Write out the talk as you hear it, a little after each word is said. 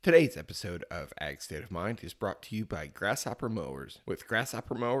Today's episode of Ag State of Mind is brought to you by Grasshopper Mowers. With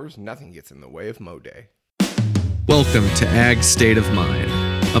Grasshopper Mowers, nothing gets in the way of mow day. Welcome to Ag State of Mind,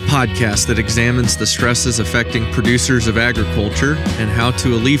 a podcast that examines the stresses affecting producers of agriculture and how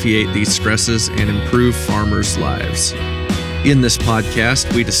to alleviate these stresses and improve farmers' lives. In this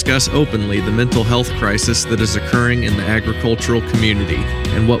podcast, we discuss openly the mental health crisis that is occurring in the agricultural community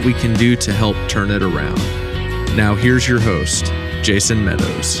and what we can do to help turn it around. Now here's your host, Jason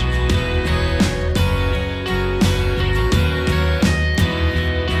Meadows.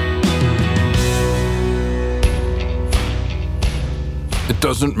 It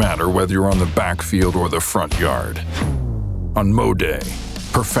doesn't matter whether you're on the backfield or the front yard. On mow day,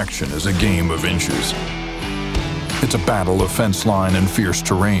 perfection is a game of inches. It's a battle of fence line and fierce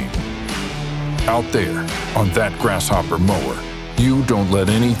terrain. Out there, on that Grasshopper mower, you don't let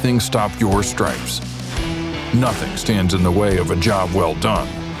anything stop your stripes. Nothing stands in the way of a job well done.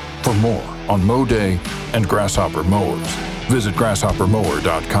 For more on mow day and Grasshopper mowers, visit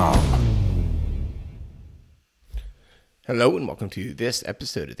grasshoppermower.com. Hello and welcome to this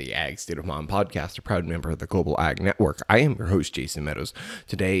episode of the Ag State of Mind podcast, a proud member of the Global Ag Network. I am your host, Jason Meadows.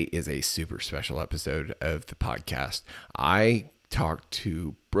 Today is a super special episode of the podcast. I talked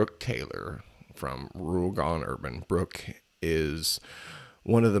to Brooke Taylor from Rural Gone Urban. Brooke is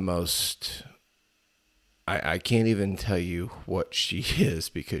one of the most... I can't even tell you what she is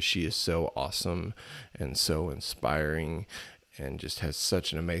because she is so awesome and so inspiring and just has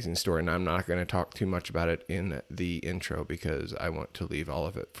such an amazing story. And I'm not going to talk too much about it in the intro because I want to leave all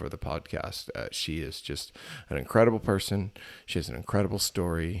of it for the podcast. She is just an incredible person. She has an incredible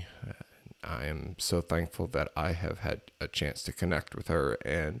story. I am so thankful that I have had a chance to connect with her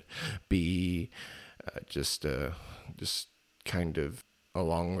and be just kind of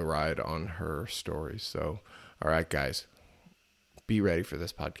along the ride on her story. So, all right, guys, be ready for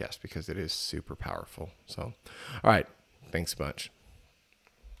this podcast because it is super powerful. So, all right, thanks a bunch.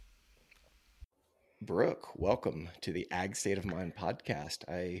 Brooke, welcome to the Ag State of Mind podcast.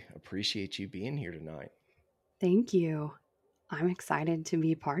 I appreciate you being here tonight. Thank you. I'm excited to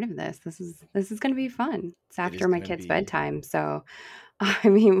be part of this. This is going to be fun. It's after my kid's bedtime, so I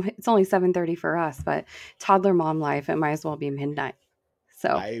mean, it's only 7:30 for us, but toddler mom life, it might as well be midnight.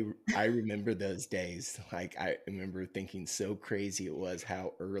 So I remember those days. Like I remember thinking so crazy it was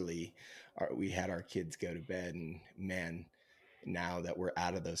how early we had our kids go to bed, and man, now that we're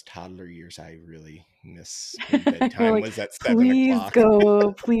out of those toddler years, I really miss when bedtime was at 7 o'clock.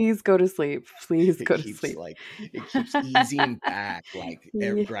 Please go to sleep. Please go to sleep. It keeps easing back,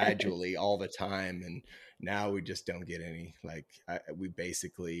 Yes. gradually all the time. And now we just don't get any, we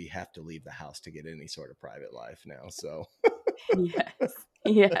basically have to leave the house to get any sort of private life now. So Yes.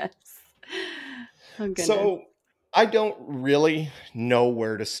 Oh, goodness. So I don't really know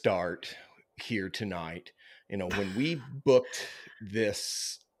where to start here tonight. You know, when we booked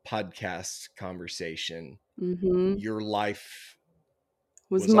this podcast conversation, your life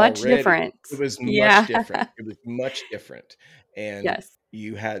was much different. It was much different. It was much different. And yes,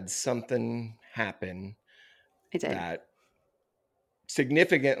 you had something happen that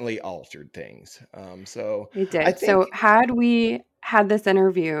significantly altered things. So it did. So had we had this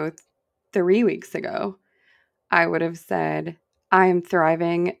interview 3 weeks ago, I would have said, I am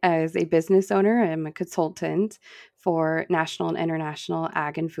thriving as a business owner. I'm a consultant for national and international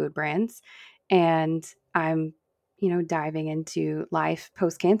ag and food brands. And I'm, diving into life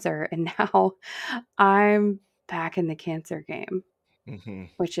post-cancer. And now I'm back in the cancer game,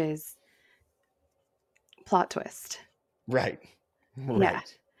 which is plot twist. Right. Yeah.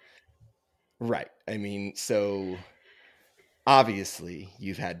 Right. I mean, so obviously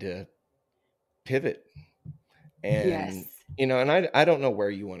you've had to pivot. And, and I don't know where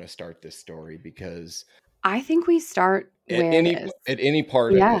you want to start this story because I think we start at any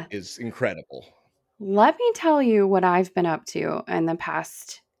part of it is incredible. Let me tell you what I've been up to in the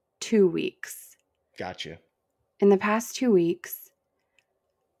past 2 weeks. Gotcha. In the past 2 weeks,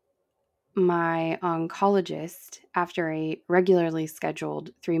 my oncologist, after a regularly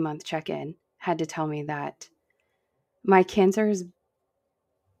scheduled 3-month check-in, had to tell me that my cancers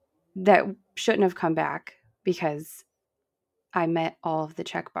that shouldn't have come back because I met all of the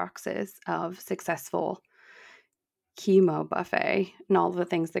check boxes of successful chemo buffet and all of the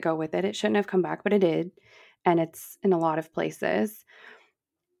things that go with it. It shouldn't have come back, but it did. And it's in a lot of places.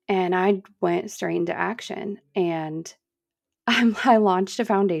 And I went straight into action. And I launched a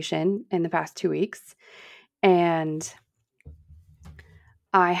foundation in the past 2 weeks. And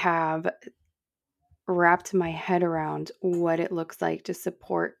I have wrapped my head around what it looks like to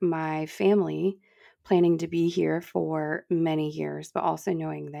support my family planning to be here for many years, but also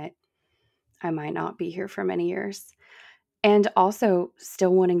knowing that I might not be here for many years. And also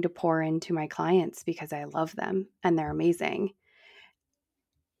still wanting to pour into my clients because I love them and they're amazing.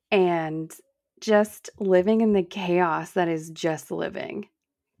 And just living in the chaos that is just living.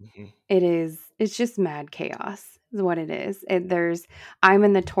 Mhm. It's just mad chaos is what it is. I'm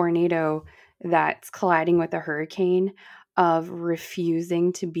in the tornado that's colliding with a hurricane of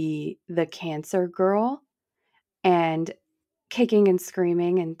refusing to be the Cancer girl and kicking and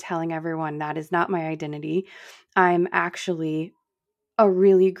screaming and telling everyone that is not my identity. I'm actually a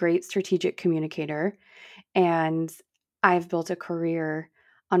really great strategic communicator, and I've built a career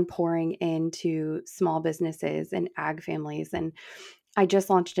on pouring into small businesses and ag families. And I just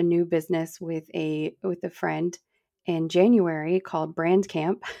launched a new business with a friend in January called Brand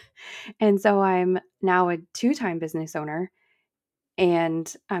Camp. And so I'm now a two-time business owner,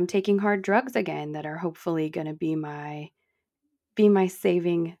 and I'm taking hard drugs again that are hopefully going to be my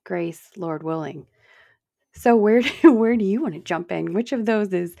saving grace, Lord willing. So where do you want to jump in? Which of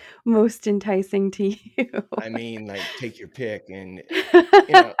those is most enticing to you? I mean, like, take your pick. And,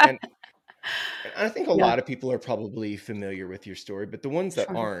 and I think a Yeah, lot of people are probably familiar with your story, but the ones that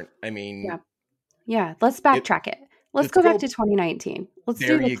sure. aren't, I mean, Yeah. Yeah, let's it, backtrack it. Let's let's go back to go. 2019. Let's do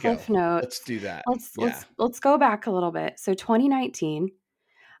There the you go. cliff Let's notes. do that. Let's Yeah. let's let's go back a little bit. So 2019,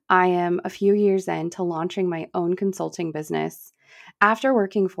 I am a few years into launching my own consulting business after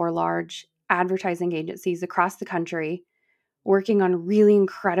working for large advertising agencies across the country, working on really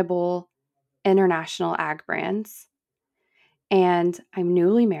incredible international ag brands. And I'm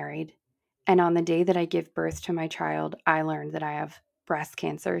newly married. And on the day that I give birth to my child, I learned that I have breast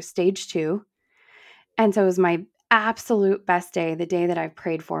cancer, stage 2. And so it was my absolute best day, the day that I've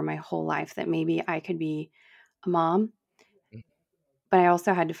prayed for my whole life, that maybe I could be a mom, but I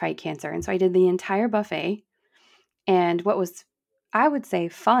also had to fight cancer. And so I did the entire buffet. And what was, I would say,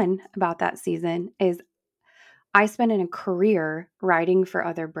 fun about that season is I spent in a career writing for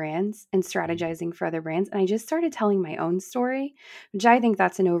other brands and strategizing for other brands. And I just started telling my own story, which I think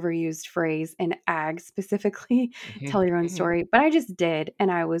that's an overused phrase in ag specifically, Mhm, tell your own mhm. story. But I just did. And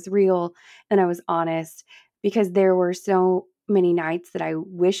I was real and I was honest because there were so many nights that I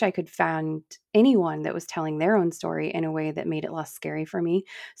wish I could find anyone that was telling their own story in a way that made it less scary for me.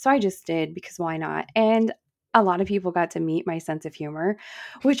 So I just did because why not? And a lot of people got to meet my sense of humor,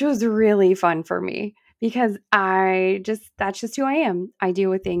 which was really fun for me because that's just who I am. I deal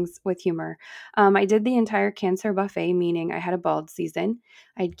with things with humor. I did the entire cancer buffet, meaning I had a bald season.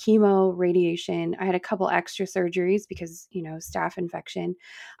 I had chemo, radiation. I had a couple extra surgeries because, staph infection.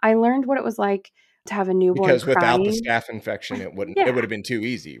 I learned what it was like to have a newborn Because without the crying. staph infection, it Yeah. would have been too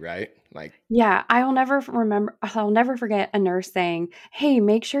easy, right? Like, Yeah, I'll never forget a nurse saying, "Hey,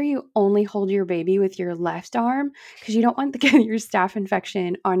 make sure you only hold your baby with your left arm because you don't want to get your staph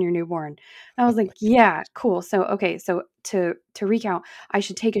infection on your newborn." And I was oh my like, "Yeah, cool." So, okay, so to recount, I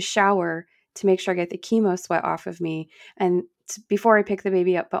should take a shower to make sure I get the chemo sweat off of me and before I pick the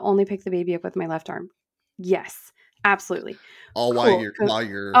baby up, but only pick the baby up with my left arm. Yes, absolutely. all Cool. while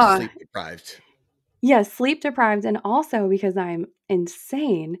you're Uh, sleep deprived. Yes, sleep deprived, and also because I'm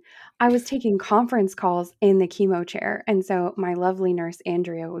insane, I was taking conference calls in the chemo chair, and so my lovely nurse,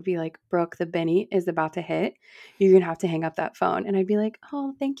 Andrea, would be like, "Brooke, the Benny is about to hit. You're gonna have to hang up that phone." And I'd be like,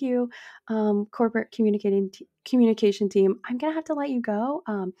 "Oh, thank you, corporate communication team. I'm gonna have to let you go.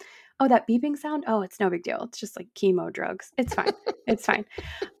 Oh, that beeping sound? Oh, it's no big deal. It's just like chemo drugs. It's fine. It's fine."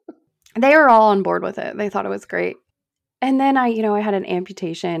 They were all on board with it. They thought it was great. And then I had an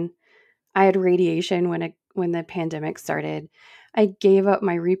amputation. I had radiation when the pandemic started. I gave up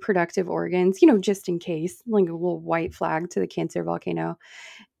my reproductive organs, just in case, like a little white flag to the cancer volcano.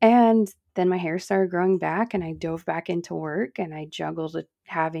 And then my hair started growing back and I dove back into work and I juggled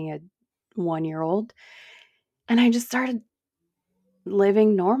having a 1-year-old and I just started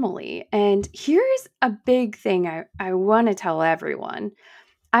living normally. And here's a big thing I want to tell everyone.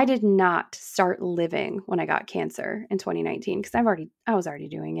 I did not start living when I got cancer in 2019 because I was already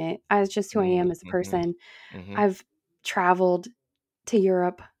doing it. I was just who I am as a Mhm, person. mhm. I've traveled to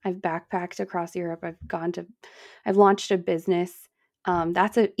Europe. I've backpacked across Europe. I've launched a business.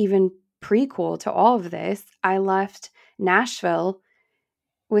 That's a even prequel to all of this. I left Nashville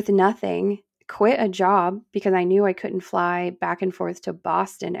with nothing, quit a job because I knew I couldn't fly back and forth to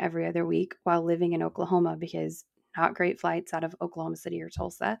Boston every other week while living in Oklahoma because not great flights out of Oklahoma City or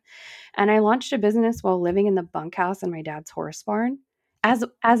Tulsa. And I launched a business while living in the bunkhouse in my dad's horse barn, as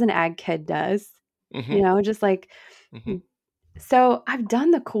an ag kid does, Mhm, just like. mhm. So I've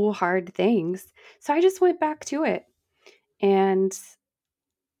done the cool hard things. So I just went back to it and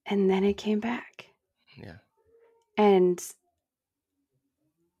then it came back. Yeah. And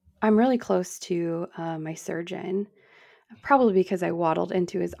I'm really close to my surgeon, probably because I waddled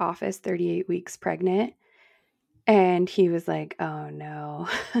into his office 38 weeks pregnant. And he was like, oh no,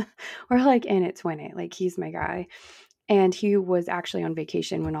 we're like in it to win it. Like, he's my guy. And he was actually on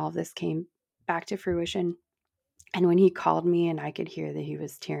vacation when all of this came back to fruition. And when he called me and I could hear that he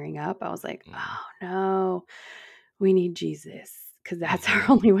was tearing up, I was like, oh no, we need Jesus, because that's our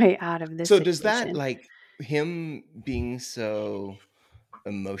only way out of this So does that, situation. like, him being so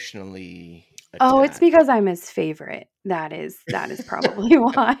emotionally Oh, it's attached? because I'm his favorite. That is probably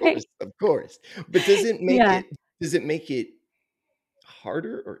why. Of course. But does it Yeah. make it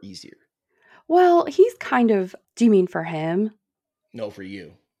harder or easier? Well, he's kind of, do you mean for him? No, for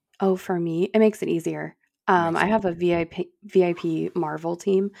you. Oh, for me, it makes it easier. Makes I it have a easier. VIP Marvel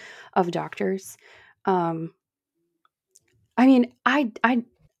team of doctors. Um, I mean, I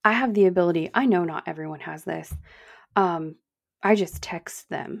have the ability. I know not everyone has this. I just text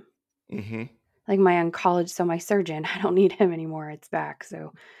them. Mm-hmm. Like my oncologist, so my surgeon, I don't need him anymore. It's back,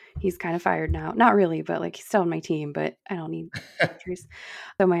 so he's kind of fired now. Not really, but like he's still on my team. But I don't need surgeries.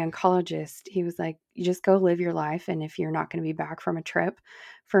 So my oncologist, he was like, "You just go live your life, and if you're not going to be back from a trip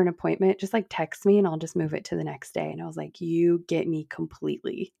for an appointment, just like text me, and I'll just move it to the next day." And I was like, "You get me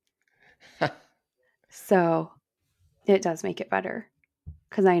completely." So it does make it better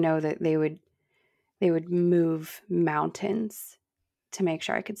because I know that they would move mountains to make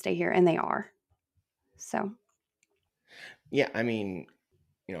sure I could stay here, and they are. So Yeah, I mean,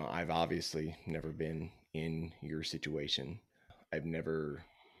 I've obviously never been in your situation. I've never.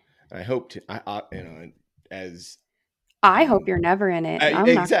 I hope to. As I hope you're never in it, and I'm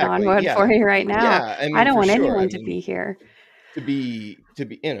knocking on exactly. wood Yeah, for you right now. yeah. I I mean, don't for want sure. I anyone to mean, be here. to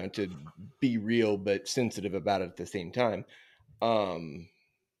be real but sensitive about it at the same time.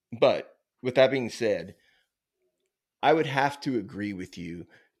 But with that being said, I would have to agree with you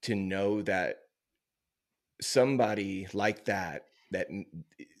to know that somebody like that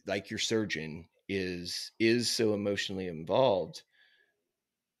like your surgeon is so emotionally involved.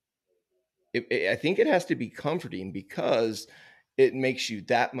 I think it has to be comforting because it makes you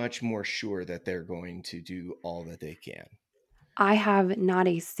that much more sure that they're going to do all that they can. I have not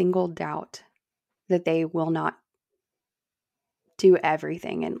a single doubt that they will not do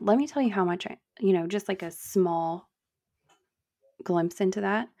everything. And let me tell you how much just like a small glimpse into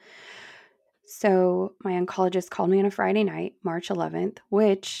that. So my oncologist called me on a Friday night, March 11th,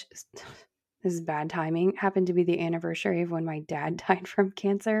 which this is bad timing, happened to be the anniversary of when my dad died from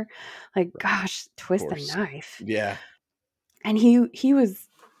cancer. Like, gosh, Of twist the course. knife. Yeah. And he was,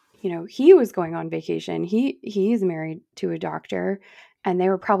 he was going on vacation. He's married to a doctor, and they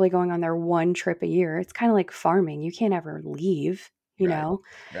were probably going on their one trip a year. It's kind of like farming. You can't ever leave, Right.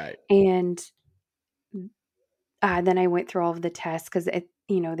 Right. And then I went through all of the tests because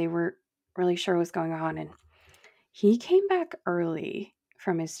they weren't really sure what was going on. And he came back early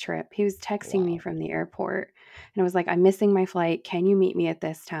from his trip. He was texting me Wow. from the airport and I was like, I'm missing my flight. Can you meet me at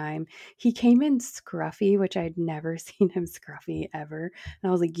this time? He came in scruffy, which I'd never seen him scruffy ever. And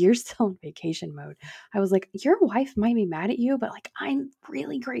I was like, you're still in vacation mode. I was like, your wife might be mad at you, but like, I'm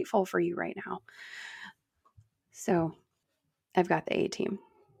really grateful for you right now. So I've got the A team.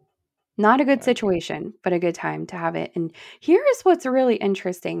 Not a good situation, but a good time to have it. And here's what's really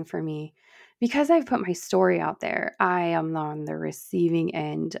interesting for me. Because I've put my story out there, I am on the receiving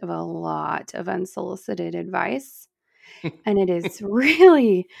end of a lot of unsolicited advice. And it is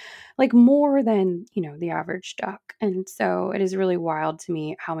really like more than, the average duck. And so it is really wild to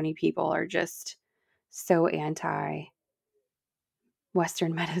me how many people are just so anti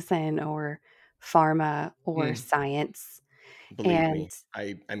Western medicine or pharma or science. Believe And me,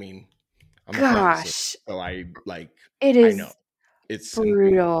 I mean, I'm a pharmacist, gosh, so it I know is it's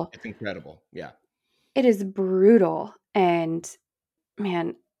brutal. it's incredible. Yeah. It is brutal. And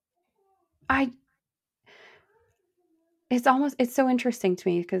man, I it's so interesting to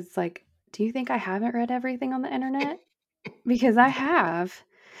me because like, do you think I haven't read everything on the internet? Because I have.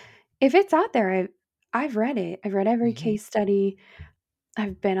 If it's out there, I've read it. I've read every Mhm. case study.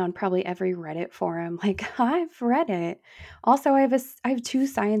 I've been on probably every Reddit forum. Like, I've read it. Also, I have 2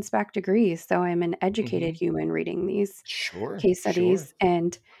 science-backed degrees, so I'm an educated Mhm. human reading these Sure. case Sure. studies.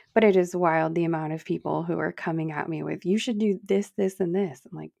 But it is wild the amount of people who are coming at me with, you should do this, this, and this.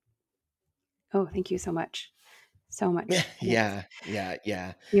 I'm like, oh, thank you so much. So Yeah. much. And Yeah. Yeah.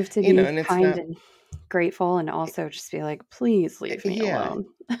 Yeah. you have to be And it's kind not. and grateful and also just be like, please leave me Yeah. alone.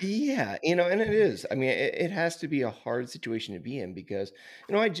 Yeah. And it is. I mean, it has to be a hard situation to be in because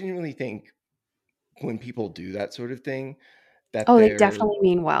I genuinely think when people do that sort of thing that Oh, they they're definitely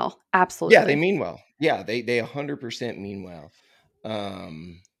mean well. yeah, they Absolutely. mean well. Yeah, they 100% mean well.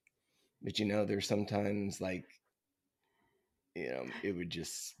 But there's sometimes like, it would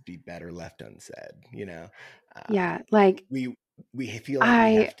just be better left unsaid, Yeah, Uh, like we feel like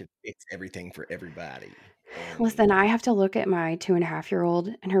we I have to fix everything for everybody. And listen, I have to look at my 2.5-year-old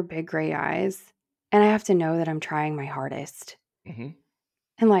and her big gray eyes, and I have to know that I'm trying my hardest. Mhm.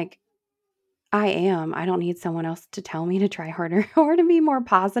 And like I am. I don't need someone else to tell me to try harder or to be more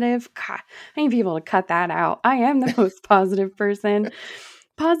positive. God, I need people to cut that out. I am the most positive person.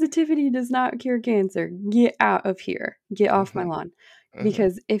 Positivity does not cure cancer. Get out of here. Get off my Mhm. lawn. Uh-huh.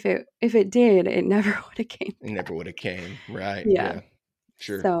 Because if it did, it never would have came It never back. would have came. Right. Yeah. Yeah.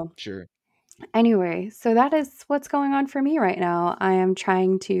 Sure. So Sure. anyway, so that is what's going on for me right now. I am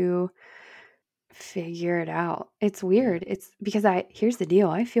trying to figure it out. It's Yeah. weird. It's because here's the deal.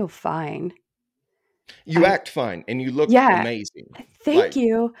 I feel fine. You I act fine and you look Yeah. amazing. Thank Like,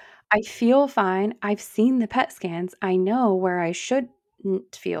 you. I feel fine. I've seen the PET scans. I know where I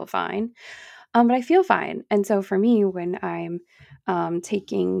shouldn't feel fine, but I feel fine. And so for me, when I'm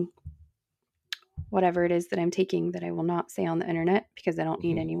taking whatever it is that I'm taking that I will not say on the internet because I don't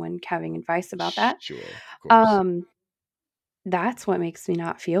need mhm. anyone having advice about that, Sure, of course. um, that's what makes me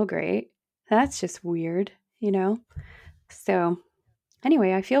not feel great. That's just weird, you know? So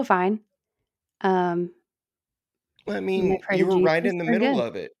anyway, I feel fine. Um, I and I mean, pray to you were right Jesus in the for middle good.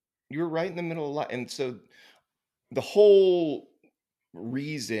 of it. You were right in the middle of lot. And so the whole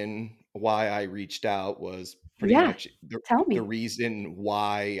reason why I reached out was pretty Yeah. much Tell the me. reason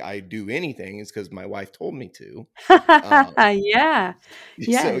why I do anything is because my wife told me to. Um, Yeah.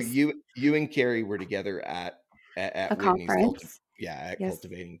 so Yes. you and Carrie were together A at Whitney's conference. at Yes.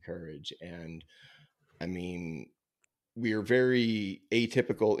 Cultivating Courage, and I mean, we are very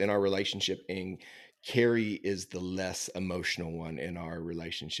atypical in our relationship, and Carrie is the less emotional one in our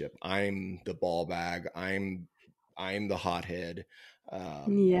relationship. I'm the ball bag. I'm the hothead.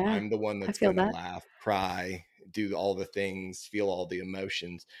 Yeah. I'm the one I that's feel gonna that. laugh, cry, do all the things, feel all the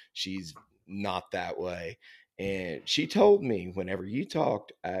emotions. She's not that way. And she told me whenever you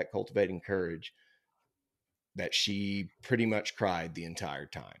talked at Cultivating Courage that she pretty much cried the entire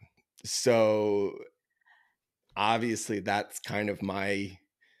time. So obviously that's kind of my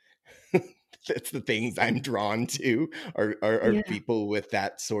that's the things I'm drawn to are Yeah. people with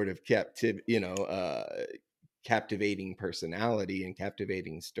that sort of captivating personality and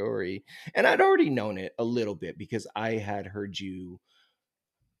captivating story. And I'd already known it a little bit because I had heard you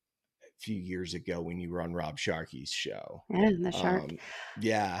a few years ago when you were on Rob Sharkey's show. Yeah, the shark. Um,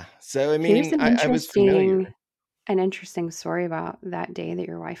 yeah. So I Here's mean, I was familiar. an interesting story about that day that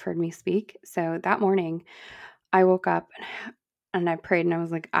your wife heard me speak. So that morning, I woke up and I prayed and I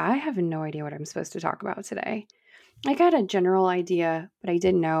was like, I have no idea what I'm supposed to talk about today. Like I had a general idea, but I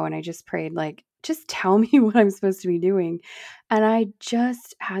didn't know. And I just prayed, like, just tell me what I'm supposed to be doing. And I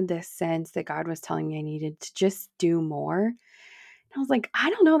just had this sense that God was telling me I needed to just do more. And I was like, I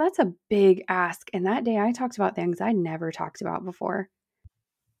don't know. That's a big ask. And that day I talked about things I never talked about before.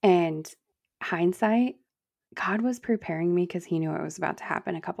 And hindsight, God was preparing me because he knew it was about to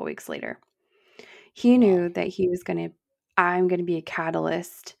happen a couple weeks later. He Wow. knew that I'm going to be a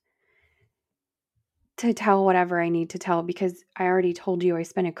catalyst to tell whatever I need to tell because I already told you I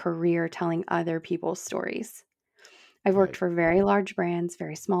spent a career telling other people's stories. I've worked Right. for very large brands,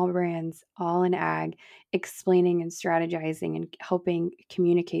 very small brands, all in ag, explaining and strategizing and helping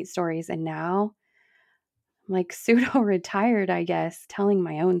communicate stories. And now I'm like pseudo retired, I guess, telling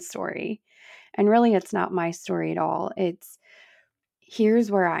my own story. And really, it's not my story at all. It's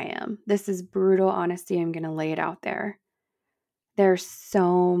here's where I am. This is brutal honesty. I'm going to lay it out there. There's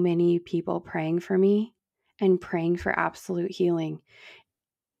so many people praying for me and praying for absolute healing.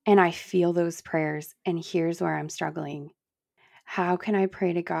 And I feel those prayers. And here's where I'm struggling. How can I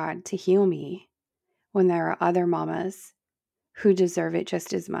pray to God to heal me when there are other mamas who deserve it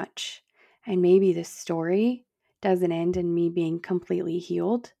just as much? And maybe the story doesn't end in me being completely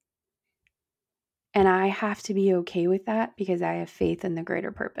healed. And I have to be okay with that because I have faith in the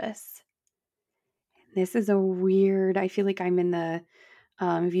greater purpose. This is a weird, I feel like I'm in the,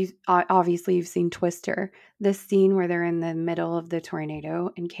 if you obviously you've seen Twister, this scene where they're in the middle of the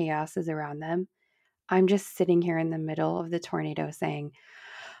tornado and chaos is around them. I'm just sitting here in the middle of the tornado saying,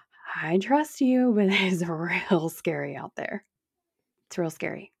 I trust you, but it is real scary out there. It's real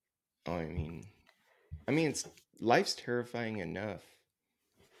scary. Oh, it's life's terrifying enough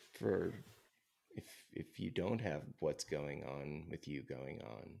for if you don't have what's going on with you going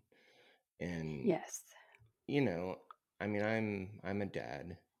on. And Yes. you know, I'm a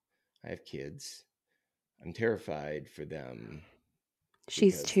dad. I have kids. I'm terrified for them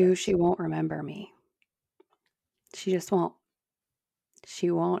She's because 2. that's She won't remember me. She just won't.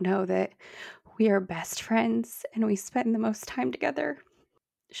 She won't know that we are best friends and we spend the most time together.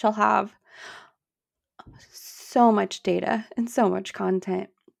 She'll have so much data and so much content,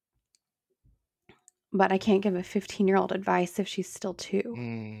 but I can't give a 15-year-old advice if she's still 2.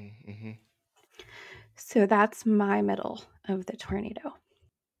 Mm-hmm. So that's my middle of the tornado.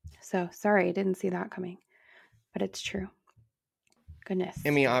 So sorry, I didn't see that coming, but it's true. Goodness. I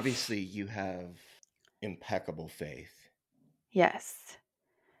mean, obviously you have impeccable faith. Yes.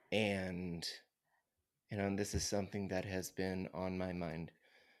 And, this is something that has been on my mind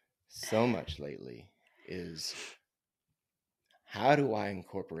so much lately, is how do I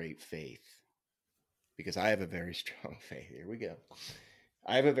incorporate faith? Because I have a very strong faith. Here we go.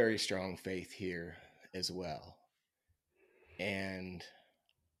 I have a very strong faith here as well. And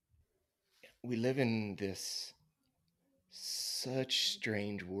we live in this such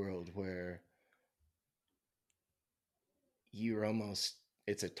strange world where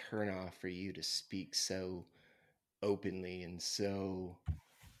it's a turnoff for you to speak so openly and so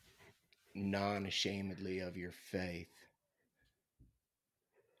non-ashamedly of your faith,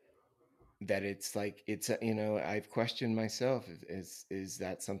 that it's like, I've questioned myself, is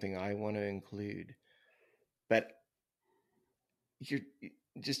that something I want to include? But you're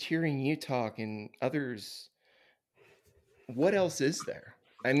just hearing you talk and others, what else is there?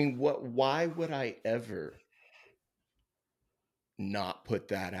 I mean, why would I ever not put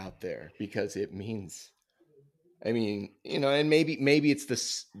that out there? Because it means, and maybe it's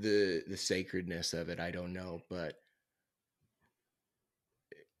the sacredness of it, I don't know, but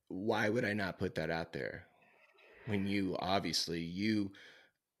why would I not put that out there when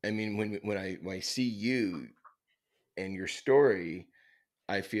when I see you and your story,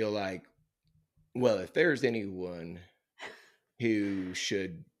 I feel like, well, if there's anyone who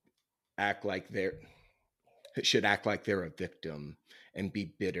should act like they're a victim and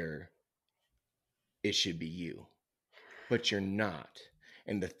be bitter, it should be you. But you're not.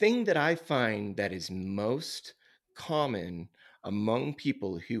 And the thing that I find that is most common among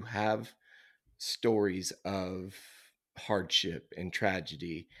people who have stories of hardship and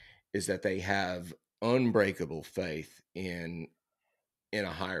tragedy is that they have unbreakable faith in a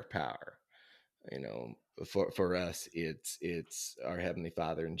higher power. For us, it's our Heavenly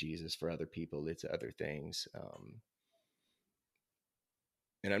Father and Jesus. For other people, it's other things.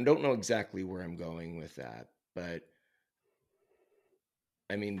 And I don't know exactly where I'm going with that, but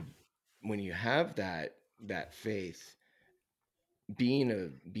I mean, when you have that faith, being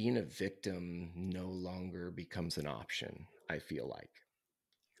a victim no longer becomes an option, I feel like.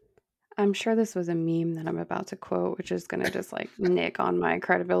 I'm sure this was a meme that I'm about to quote, which is going to just like nick on my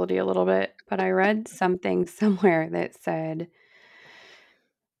credibility a little bit. But I read something somewhere that said,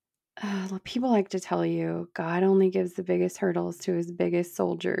 people like to tell you God only gives the biggest hurdles to his biggest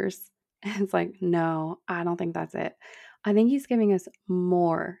soldiers. And it's like, no, I don't think that's it. I think he's giving us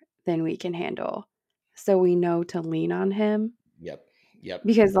more than we can handle. So we know to lean on him. Yep.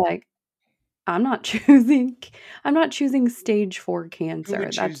 Because I'm not choosing stage 4 cancer.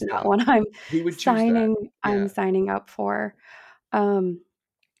 That's not what I'm signing up for.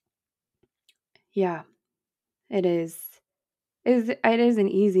 Yeah, it is. It isn't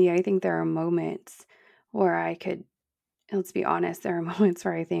easy. I think there are moments where let's be honest, there are moments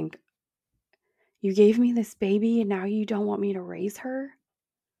where I think, you gave me this baby and now you don't want me to raise her?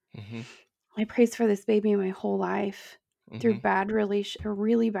 Mm-hmm. I prayed for this baby my whole life through a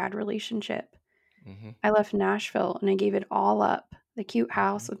really bad relationship. Mm-hmm. I left Nashville and I gave it all up. The cute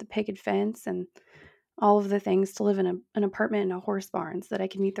house with the picket fence and all of the things to live in an apartment in a horse barn so that I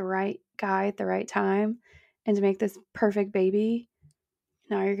could meet the right guy at the right time and to make this perfect baby.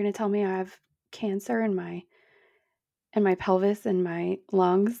 Now you're going to tell me I have cancer in my pelvis and my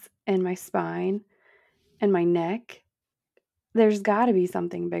lungs and my spine and my neck. There's got to be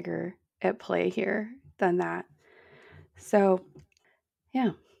something bigger at play here than that. So,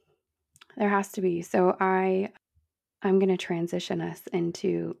 yeah, there has to be. So I'm going to transition us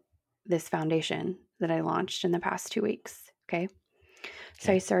into this foundation that I launched in the past 2 weeks. Okay.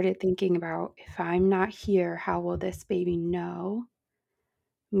 So I started thinking about, if I'm not here, how will this baby know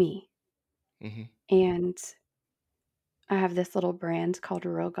me? Mm-hmm. And I have this little brand called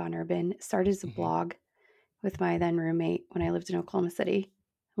Rural Gone Urban. It started as a blog with my then roommate when I lived in Oklahoma City,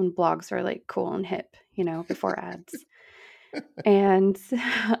 when blogs were like cool and hip, before ads. And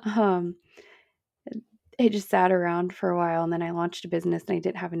it just sat around for a while. And then I launched a business and I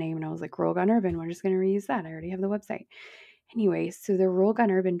didn't have a name. And I was like, Rural Gone Urban, we're just going to reuse that. I already have the website. Anyway, so the Rural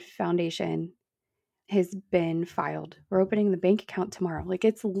Gone Urban Foundation has been filed. We're opening the bank account tomorrow. Like,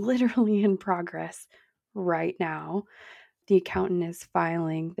 it's literally in progress right now. The accountant is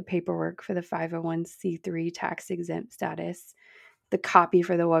filing the paperwork for the 501c3 tax exempt status. The copy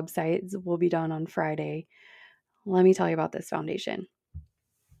for the websites will be done on Friday. Let me tell you about this foundation.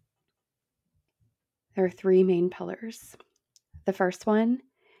 There are 3 main pillars. The first one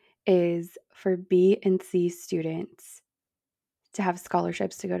is for B and C students to have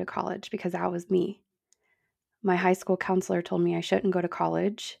scholarships to go to college, because that was me. My high school counselor told me I shouldn't go to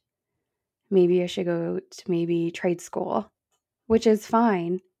college. Maybe I should go to maybe trade school, which is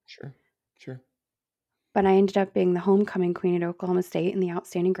fine. Sure. But I ended up being the homecoming queen at Oklahoma State and the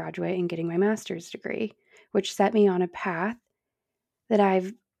outstanding graduate and getting my master's degree, which set me on a path that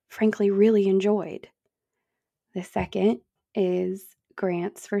I've frankly really enjoyed. The second is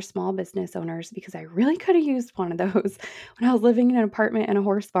grants for small business owners, because I really could have used one of those when I was living in an apartment in a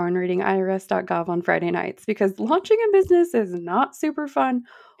horse barn reading irs.gov on Friday nights, because launching a business is not super fun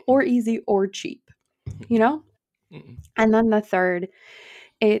or easy or cheap, you know? And then the third,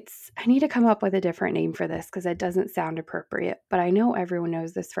 I need to come up with a different name for this because it doesn't sound appropriate, but I know everyone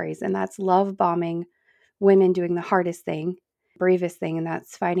knows this phrase, and that's love bombing women doing the hardest thing, bravest thing, and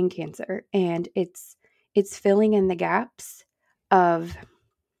that's fighting cancer. And it's filling in the gaps of,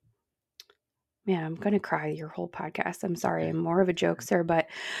 man, I'm going to cry your whole podcast. I'm sorry. Okay. I'm more of a jokester, but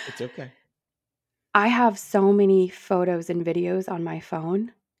It's okay. I have so many photos and videos on my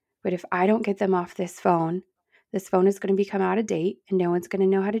phone, but if I don't get them off this phone is going to become out of date and no one's going to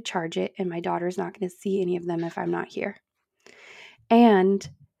know how to charge it. And my daughter's not going to see any of them if I'm not here. And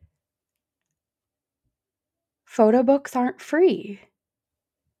photo books aren't free.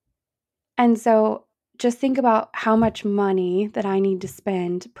 And so just think about how much money that I need to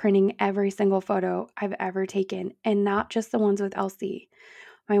spend printing every single photo I've ever taken, and not just the ones with Elsie,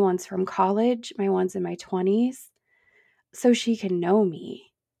 my ones from college, my ones in my 20s, so she can know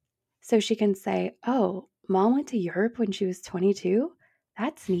me. So she can say, oh, Mom went to Europe when she was 22.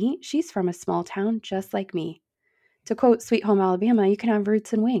 That's neat. She's from a small town just like me. To quote Sweet Home Alabama, you can have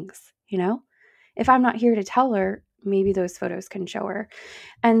roots and wings, you know? If I'm not here to tell her, maybe those photos can show her.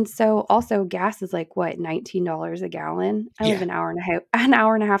 And so also gas is like, what, $19 a gallon? I live an hour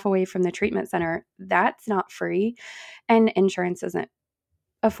and a half away from the treatment center. That's not free. And insurance doesn't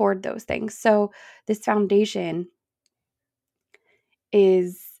afford those things. So this foundation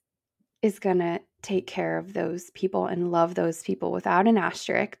is going to take care of those people and love those people without an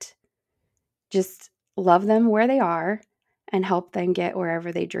asterisk. Just love them where they are and help them get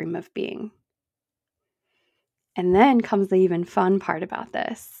wherever they dream of being. And then comes the even fun part about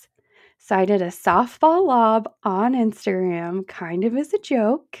this. So I did a softball lob on Instagram, kind of as a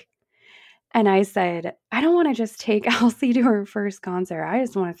joke. And I said, I don't want to just take Elsie to her first concert. I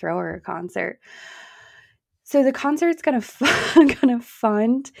just want to throw her a concert. So the concert's going to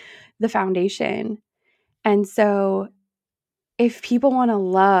fund the foundation. And so if people want to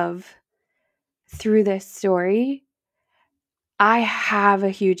love through this story, I have a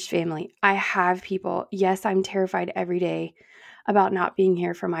huge family. I have people. Yes, I'm terrified every day about not being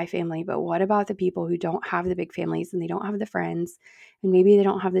here for my family, but what about the people who don't have the big families and they don't have the friends, and maybe they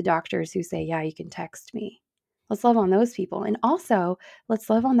don't have the doctors who say, yeah, you can text me. Let's love on those people. And also, let's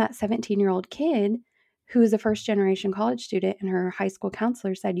love on that 17-year-old kid who is a first-generation college student, and her high school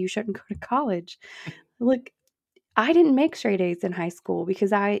counselor said, you shouldn't go to college. Look, I didn't make straight A's in high school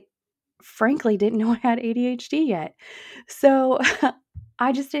because I frankly didn't know I had ADHD yet. So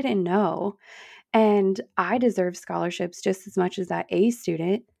I just didn't know. And I deserve scholarships just as much as that A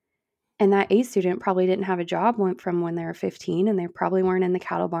student. And that A student probably didn't have a job from when they were 15, and they probably weren't in the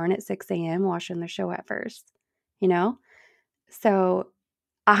cattle barn at 6 a.m. washing their show heifers, you know? So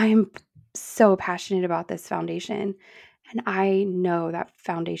I'm so passionate about this foundation. And I know that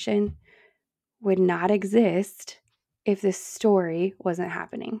foundation would not exist if this story wasn't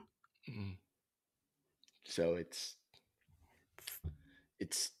happening. So it's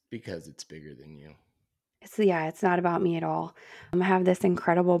because it's bigger than you. It's not about me at all. I have this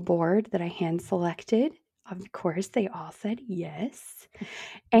incredible board that I hand selected. Of course, they all said yes.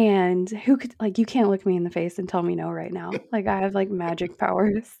 And who could, like, you can't look me in the face and tell me no right now. Like, I have like magic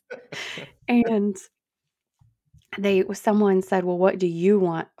powers. And someone said, well, what do you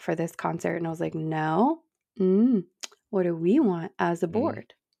want for this concert? And I was like, no. What do we want as a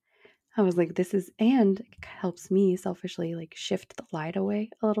board? I was like, and it helps me selfishly like shift the light away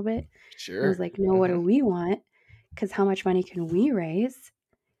a little bit. Sure. I was like, no, what do we want? Because how much money can we raise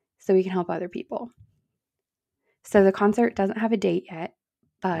so we can help other people? So the concert doesn't have a date yet,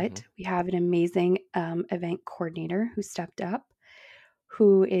 but we have an amazing event coordinator who stepped up,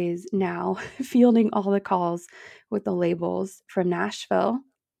 who is now fielding all the calls with the labels from Nashville,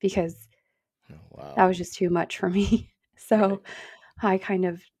 because Oh, wow. That was just too much for me. So Right. I kind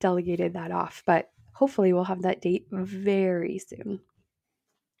of delegated that off, but hopefully we'll have that date very soon.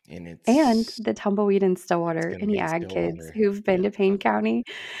 And And it's the tumbleweed in Stillwater, gonna any be in ag kids Stillwater. who've been Yeah. to Payne County,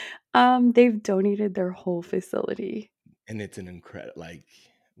 they've donated their whole facility. And it's an incredible, like,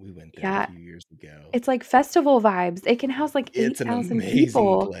 we went there a Yeah, few years ago. it's like festival vibes. It can house like It's an 8,000 amazing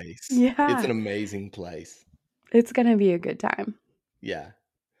people. place. It's Yeah, an amazing place. it's gonna be a good time. Yeah.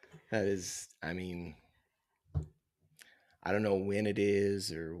 That is, I mean, I don't know when it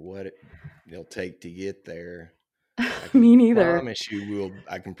is or what it'll take to get there. Me neither.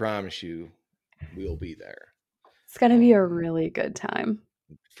 I can promise you we'll be there. It's gonna be a Um, really good time.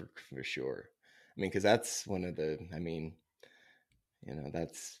 for sure. I mean, because that's one of the, I mean,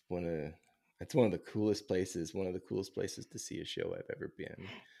 that's one of the coolest places, to see a show I've ever been.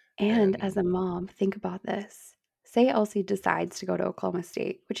 And as And a mom, think about this. Say Elsie decides to go to Oklahoma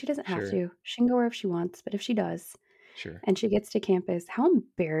State, which she doesn't have sure, to. She can go wherever she wants, but if she does, sure. and she gets to campus, how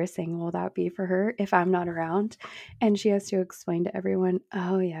embarrassing will that be for her if I'm not around? And she has to explain to everyone,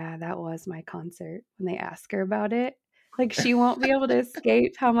 oh, yeah, that was my concert when they ask her about it. Like, she won't be able to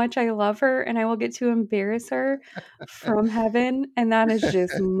escape how much I love her, and I will get to embarrass her from heaven. And that is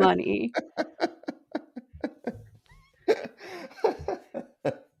just money.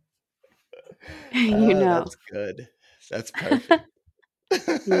 You know. That's good. That's perfect.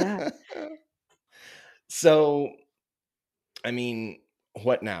 Yeah. So, I mean,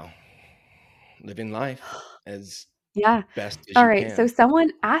 what now? Living life as Yeah. best as All you right. So can.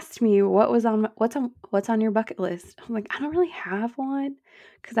 someone asked me what's on your bucket list. I'm like, I don't really have one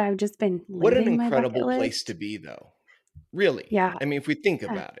because I've just been What an living my bucket incredible place to list. be, though. Really. Yeah. I mean, if we think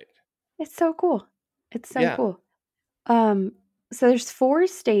Yeah. about it. It's so cool. It's so Yeah. cool. So there's 4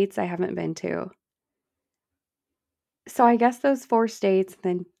 states I haven't been to. So I guess those 4 states,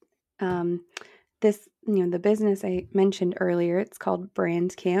 then this, the business I mentioned earlier, it's called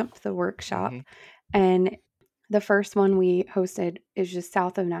Brand Camp, the workshop. Hmm. And the first one we hosted is just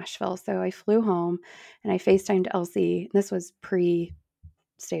south of Nashville. So I flew home and I FaceTimed Elsie. This was pre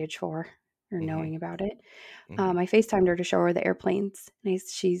stage 4 or Hmm. knowing about it. Hmm. I FaceTimed her to show her the airplanes. And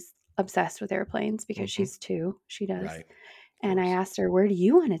she's obsessed with airplanes because Hmm. she's 2. She does. Right. Of And I course. asked her, where do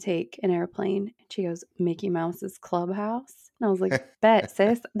you want to take an airplane? And she goes, Mickey Mouse's Clubhouse. And I was like, bet,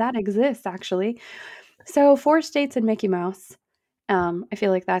 sis, that exists actually. So 4 states and Mickey Mouse. I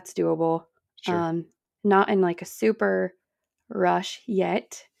feel like that's doable. Sure. Not in like a super rush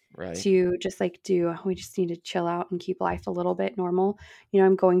yet Right. to just we just need to chill out and keep life a little bit normal.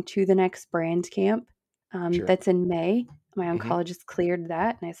 I'm going to the next brand camp Sure. that's in May. My Hmm. oncologist cleared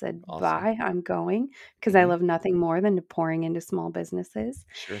that, and I said, Awesome. bye, I'm going because I Hmm. love nothing more than pouring into small businesses.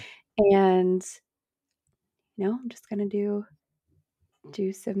 Sure. And, I'm just going to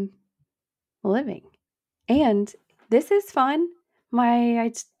do some living. And this is fun.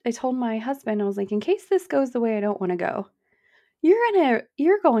 I told my husband, I was like, in case this goes the way I don't want to go,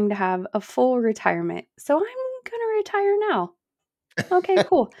 you're going to have a full retirement. So I'm gonna retire now. Okay,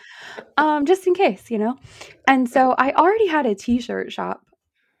 cool. Just in case, And so I already had a t-shirt shop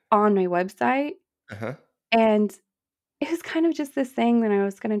on my website, Uh-huh. and it was kind of just this thing that I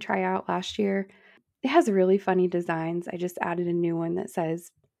was gonna try out last year. It has really funny designs. I just added a new one that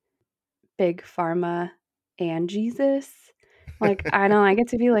says Big Pharma and Jesus. Like, I don't know, I get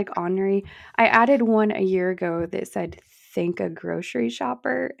to be like ornery. I added one a year ago that said "Think a grocery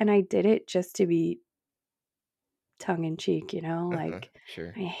shopper," and I did it just to be tongue in cheek, Uh-huh. like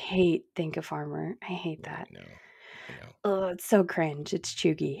Sure. I hate "Think a farmer." I hate I that. know. I know. Oh, it's so cringe. It's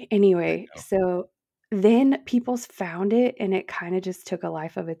chuggy. I Anyway, know. so then people found it and it kind of just took a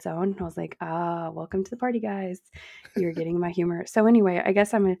life of its own. I was like, welcome to the party, guys. You're getting my humor. So anyway, I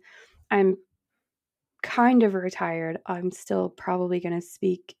guess I'm kind of retired. I'm still probably going to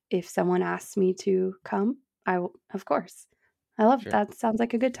speak if someone asks me to come. I will, of course. I love Sure. that. Sounds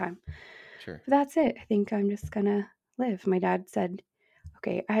like a good time. Sure. But that's it. I think I'm just going to live. My dad said,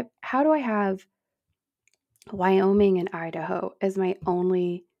 okay, how do I have Wyoming and Idaho as my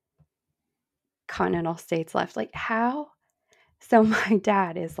only continental states left? Like, how? So my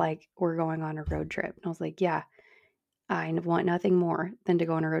dad is like, we're going on a road trip. And I was like, yeah, I want nothing more than to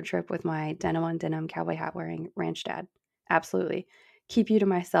go on a road trip with my denim on denim cowboy hat wearing ranch dad. Absolutely. Keep you to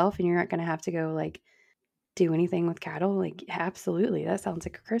myself and you're not going to have to go like do anything with cattle. Like, absolutely. That sounds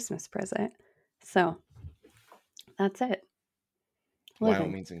like a Christmas present. So that's it. Living.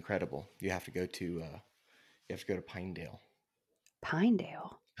 Wyoming's incredible. You have to go to Pinedale.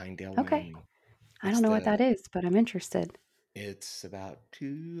 Pinedale. Pinedale, Okay. Wyoming. I don't know what that is, but I'm interested. It's about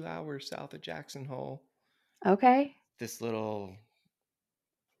 2 hours south of Jackson Hole. Okay. This little,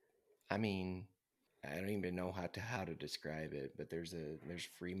 I mean, I don't even know how to describe it, but there's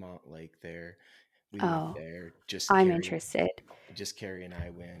Fremont Lake there. We went Oh, there. I'm interested. Just Carrie and I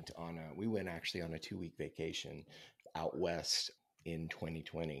went on we went actually on a 2 week vacation out west in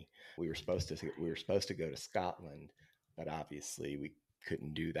 2020. We were supposed to go to Scotland, but obviously we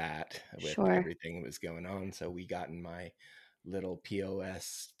couldn't do that with Sure. everything that was going on. So we got in my little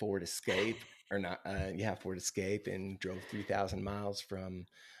POS Ford Escape, or not, Ford Escape, and drove 3,000 miles from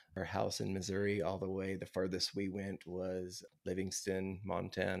our house in Missouri all the way. The furthest we went was Livingston,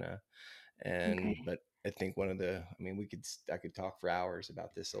 Montana. Okay. But I think I could talk for hours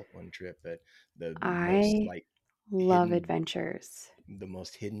about this one trip, but the most I like love hidden, adventures. the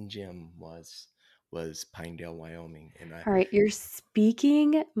most hidden gem was Pinedale, Wyoming. And All right, you're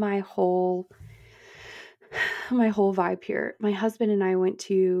speaking my whole vibe here. My husband and I went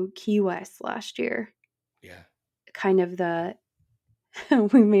to Key West last year. yeah, Kind of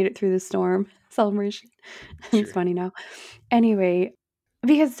we made it through the storm celebration. It's sure. funny now. Anyway,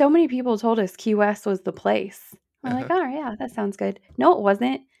 because so many people told us Key West was the place. We're like, Uh-huh. all right, yeah, that sounds good. No, it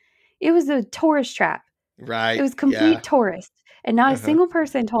wasn't. It was a tourist trap. It Right. was Yeah. complete tourist. And not a Uh-huh. single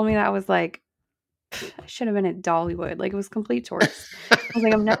person told me that. I was like, I should have been at Dollywood. Like, it was complete tourist. I was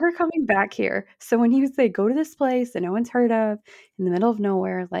like, I'm never coming back here. So when he would say, go to this place that no one's heard of in the middle of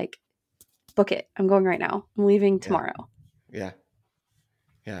nowhere, like, book it. I'm going right now. I'm leaving Yeah. tomorrow. Yeah.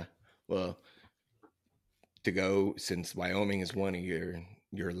 Yeah. Well, to go, since Wyoming is one of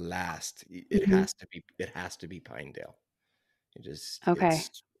your last, Mhm. it has to be Pinedale. Okay.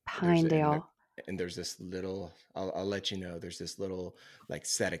 There's Pinedale. there's this little, I'll let you know, there's this little like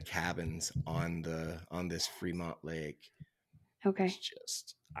set of cabins on this Fremont Lake. Okay. It's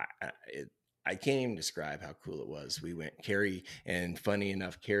just I can't even describe how cool it was. We went, Carrie, and funny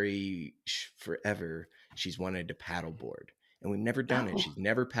enough, Carrie forever she's wanted to paddleboard, and we've never done it. Oh, She's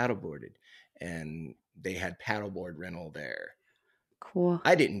never paddleboarded, and they had paddleboard rental there. cool.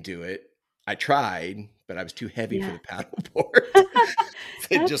 I didn't do it. I tried, but I was too heavy for Yeah. the paddleboard.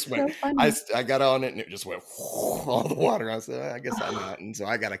 It That's just went. so funny. I got on it and it just went all the water. I said, I guess I'm not. And so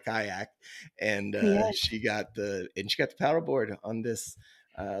I got a kayak, and Yeah. she got the paddleboard on this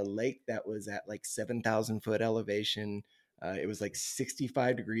lake that was at like 7,000 foot elevation. It was like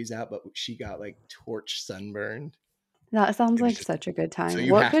 65 degrees out, but she got like torch sunburned. That sounds It was like just such a good so time.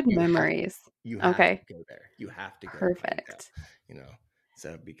 What good memories. you have to Okay. go there. You have to go to Pinedale, Perfect. you know.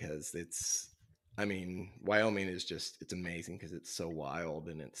 So because I mean, Wyoming is it's amazing because it's so wild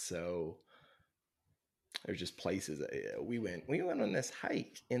and it's so, there's just places. We went on this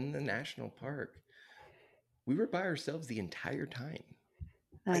hike in the national park. We were by ourselves the entire time.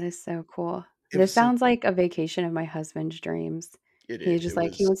 That is so cool. It This was so sounds cool. like a vacation of my husband's dreams. It He's is. just It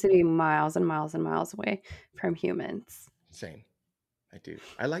like, he was wants to be miles and miles and miles away from humans. same. I do.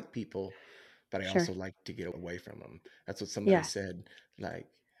 I like people, but I Sure. also like to get away from them. That's what somebody Yeah. said. Like,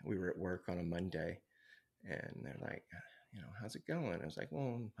 we were at work on a Monday, and they're like, how's it going? I was like,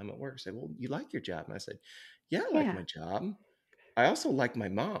 well, I'm at work. I said, well, you like your job? And I said, yeah, I like Yeah. my job. I also like my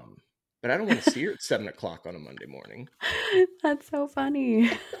mom, but I don't want to see her at 7 o'clock on a Monday morning. That's so funny.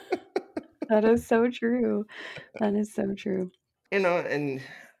 That is so true. That is so true. And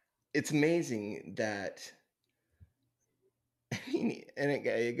it's amazing that, I mean, and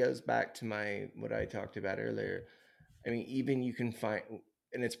it goes back to what I talked about earlier. I mean, even you can find,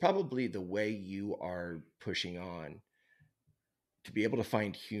 and it's probably the way you are pushing on, to be able to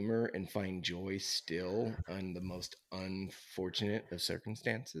find humor and find joy still on the most unfortunate of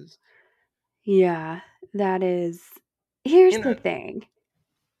circumstances. Yeah, that is. Here's You know, the thing.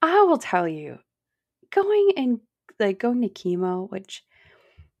 I will tell you, going to chemo, which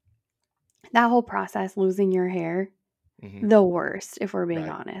that whole process, losing your hair, mhm, the worst, if we're being right,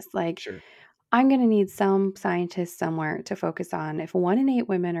 honest. Like, sure. I'm going to need some scientist somewhere to focus on if 1 in 8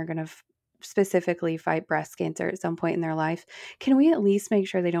 women are going to specifically fight breast cancer at some point in their life. Can we at least make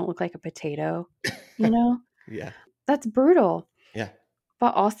sure they don't look like a potato? You know, Yeah, that's brutal. yeah,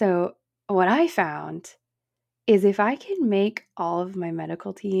 But also, what I found is if I can make all of my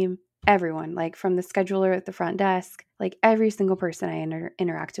medical team, everyone, like from the scheduler at the front desk, like every single person I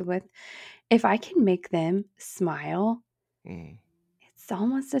interacted with, if I can make them smile, mm, it's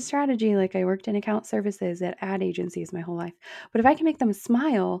almost a strategy. Like, I worked in account services at ad agencies my whole life. But if I can make them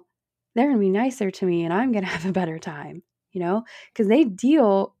smile, they're going to be nicer to me and I'm going to have a better time, because they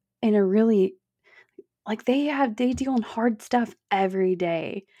deal in a really, like, they deal in hard stuff every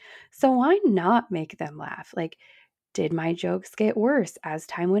day. So why not make them laugh? Like, did my jokes get worse as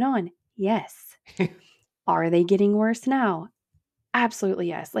time went on? Yes. Are they getting worse now? Absolutely,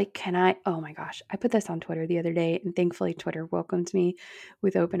 yes. Like, can I oh my gosh, I put this on Twitter the other day, and thankfully Twitter welcomed me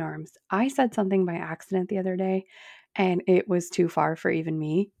with open arms. I said something by accident the other day, and it was too far for even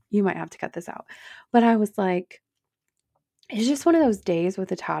me. You might have to cut this out. But I was like, it's just one of those days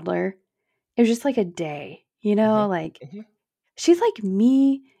with a toddler. It was just like a day, Mhm, like mhm. she's like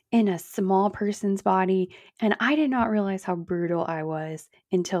me in a small person's body, and I did not realize how brutal I was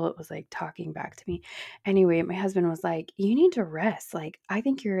until it was, like, talking back to me. Anyway, my husband was like, "You need to rest, like, I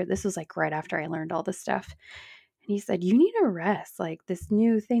think you're" this was, like, right after I learned all this stuff, and he said, "You need to rest, like, this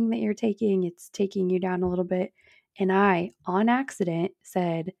new thing that you're taking, it's taking you down a little bit," and I, on accident,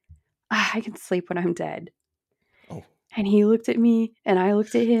 said, "Ah, I can sleep when I'm dead." Oh. And he looked at me, and I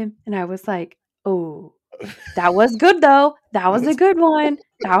looked at him, and I was like, "Oh." That was good though. That was a good one.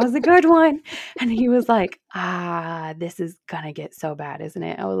 That was a good one. And he was like, "Ah, this is gonna get so bad, isn't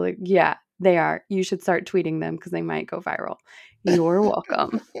it?" I was like, "Yeah, they are. You should start tweeting them because they might go viral." You're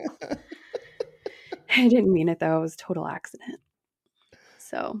welcome. I didn't mean it though. It was a total accident.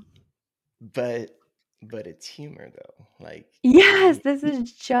 So, But it's humor though. Like yes, you this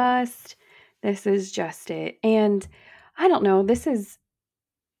is just it. And I don't know, this is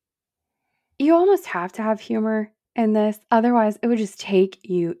you almost have to have humor in this, otherwise it would just take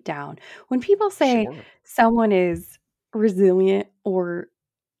you down. When people say sure. someone is resilient or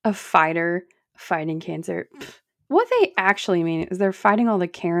a fighter fighting cancer, what they actually mean is they're fighting all the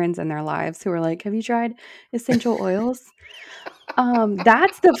Karens in their lives who are like, "Have you tried essential oils?"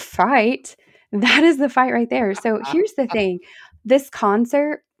 That's the fight. That is the fight right there. So here's the thing. This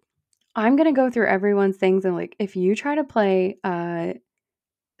concert, I'm gonna go through everyone's things and like if you try to play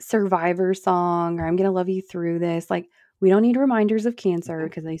Survivor song or I'm gonna love you through this. Like, we don't need reminders of cancer Mhm,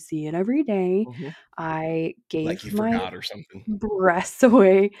 because I see it every day. mhm. I Like you gave my forgot or something. breasts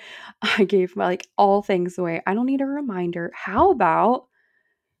away. I gave my like all things away. I don't need a reminder. How about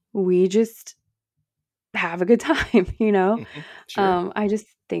we just have a good time, you know? Mhm. Sure. I just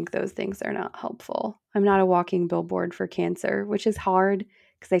think those things are not helpful. I'm not a walking billboard for cancer, which is hard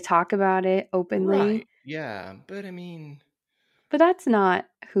because they talk about it openly, Right. Yeah. But I mean, but that's not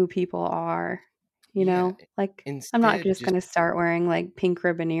who people are, you yeah. know? Like, I'm not Instead, just just gonna start wearing, like, pink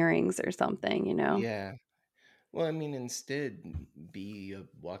ribbon earrings or something, you know? yeah. Well, I mean, instead, be a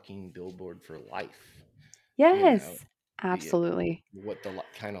walking billboard for life. You know, Yes, be absolutely. what the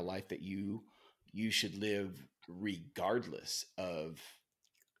kind of life that you should live, regardless of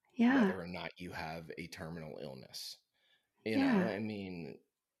Yeah, whether or not you have a terminal illness. yeah. I mean,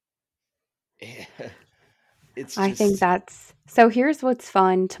 it's I think just that's so here's what's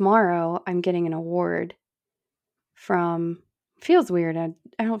fun, tomorrow, I'm getting an award from feels weird, I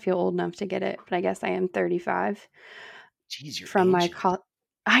don't feel old enough to get it, but I guess I am 35, geez, you're from my ancient. col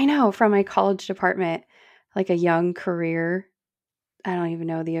I know, from my college department, like a young career I don't even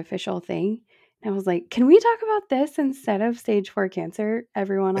know the official thing. And I was like, "Can we talk about this instead of stage 4 cancer,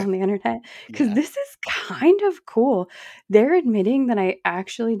 everyone on the internet? Because Yeah. this is kind of cool." They're admitting that I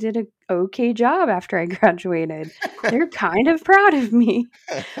actually did a okay job after I graduated. They're kind of proud of me.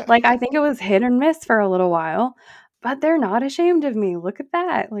 Like, I think it was hit and miss for a little while, but they're not ashamed of me. Look at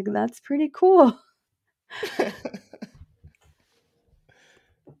that. Like, that's pretty cool.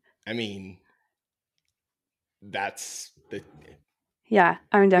 I mean, that's the. Yeah,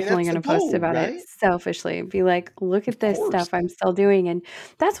 I'm I mean, definitely that's the gonna post goal, about it right? selfishly, be like, "Look Of at this course. stuff I'm still doing," and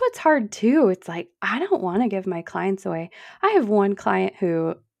that's what's hard too, it's like, I don't wanna give my clients away. I have one client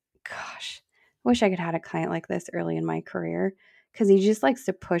who gosh, I wish I could had a client like this early in my career because he just likes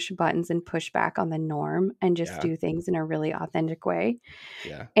to push buttons and push back on the norm and just Yeah. do things in a really authentic way,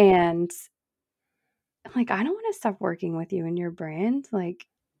 Yeah. and I'm like, "I don't wanna stop working with you and your brand, like,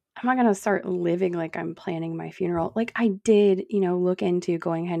 I'm not gonna start living like I'm planning my funeral." Like, I did, look into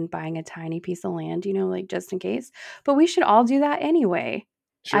going ahead and buying a tiny piece of land, like, just in case, but we should all do that anyway.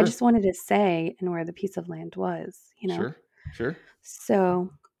 I Sure. just wanted to say and where the piece of land was. Sure. Sure.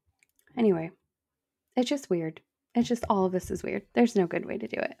 So, anyway, it's just weird. It's just all of this is weird. There's no good way to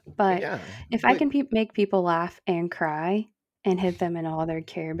do it, but Yeah. if I But can make people laugh and cry and hit them in all their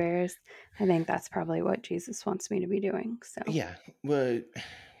Care Bears, I think that's probably what Jesus wants me to be doing, so yeah. Well,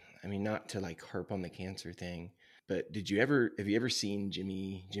 I mean, not to like harp on the cancer thing, but have you ever seen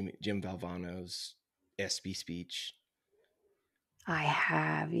Jim Valvano's SB speech? I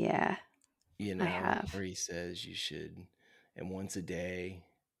have, yeah. I Where have. he says you should, and once a day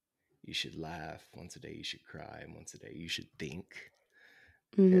you should laugh, once a day you should cry, and once a day you should think.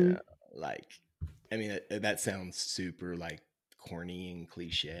 You Mhm. know, like, I mean, that sounds super like corny and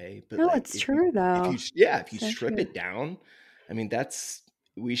cliche, but No, like it's true if you though. yeah, if you So strip true. it down, I mean, that's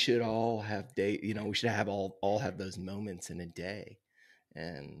we should all have we should have all have those moments in a day.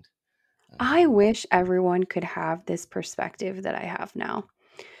 And I wish everyone could have this perspective that I have now.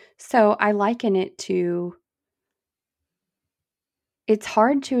 So I liken it to, it's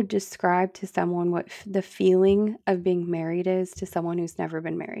hard to describe to someone what the feeling of being married is to someone who's never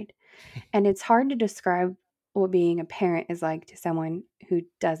been married. And it's hard to describe what being a parent is like to someone who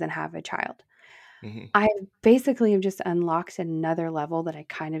doesn't have a child. mhm. I basically have just unlocked another level that I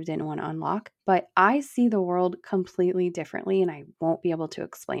kind of didn't want to unlock, but I see the world completely differently and I won't be able to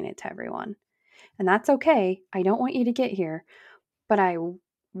explain it to everyone. And that's okay. I don't want you to get here, but I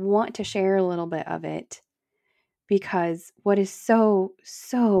want to share a little bit of it because what is so,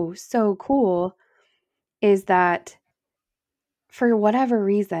 so, so cool is that for whatever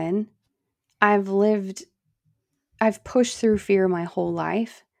reason, I've pushed through fear my whole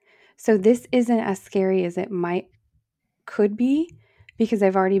life. So this isn't as scary as it could be because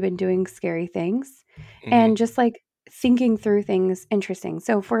I've already been doing scary things and just like thinking through things interesting.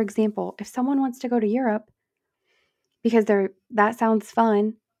 So for example, if someone wants to go to Europe because that sounds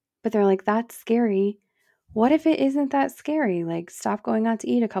fun, but they're like, that's scary. What if it isn't that scary? Like, stop going out to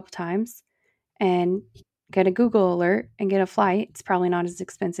eat a couple times and get a Google alert and get a flight. It's probably not as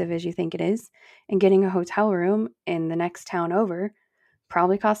expensive as you think it is. And getting a hotel room in the next town over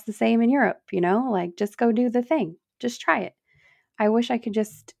probably costs the same in Europe, Like, just go do the thing. Just try it. I wish I could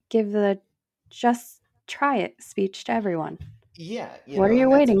just give the just try it speech to everyone. Yeah, What are you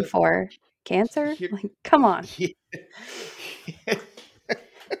and that's waiting what for? Cancer? here. Like, come on.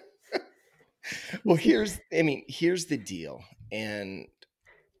 Well, here's the deal, and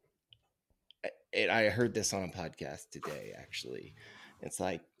I heard this on a podcast today. Actually, it's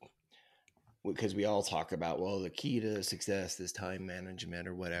like, because we all talk about, well, the key to success is time management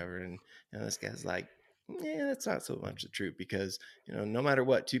or whatever, and this guy's like, yeah, that's not so much the truth, because no matter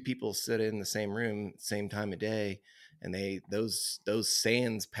what, two people sit in the same room, same time of day, and those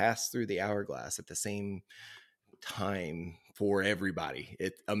sands pass through the hourglass at the same time for everybody.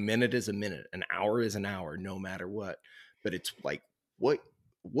 A minute is a minute, an hour is an hour, no matter what. But it's like,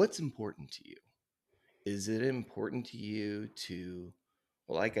 what's important to you? Is it important to you to,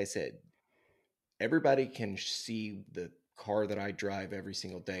 well, like I said, everybody can see the car that I drive every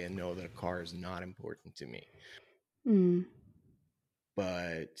single day and know that a car is not important to me. Mm.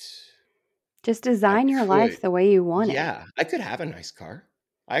 But just design your life the way you want it. Yeah, I could have a nice car.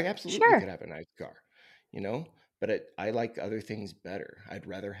 I absolutely could have a nice car, but I like other things better. I'd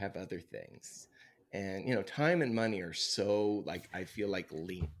rather have other things. And, time and money are so, like, I feel like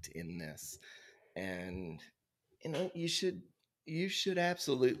linked in this. And, you should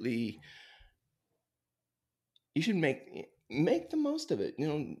absolutely, you should make the most of it.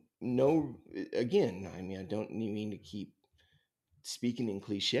 No, again, I don't mean to keep speaking in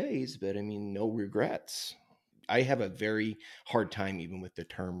cliches, but no regrets. I have a very hard time even with the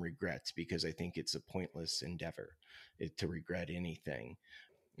term regrets, because I think it's a pointless endeavor to regret anything.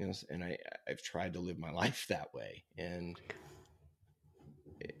 And I've tried to live my life that way, and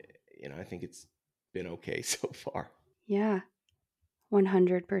I think it's been okay so far. Yeah,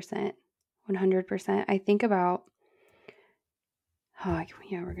 100%. 100%. I think about, we're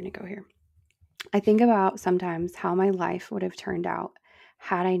going to go here. I think about sometimes how my life would have turned out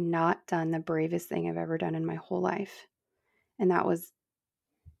had I not done the bravest thing I've ever done in my whole life. And that was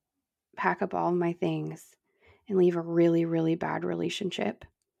pack up all of my things and leave a really, really bad relationship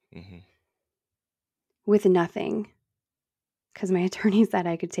with nothing. Because my attorney said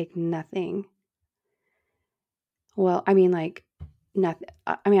I could take nothing. Well, nothing.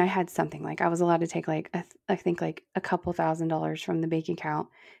 I had something, like I was allowed to take I think a couple $1,000s from the bank account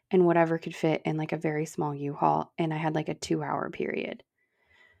and whatever could fit in like a very small U-Haul. And I had like a 2-hour period.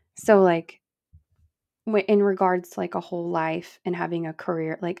 So like in regards to like a whole life and having a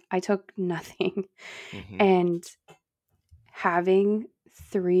career, like I took nothing. And having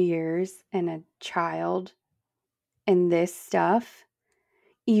 3 years and a child and this stuff,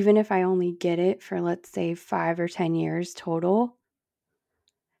 even if I only get it for, let's say, 5 or 10 years total,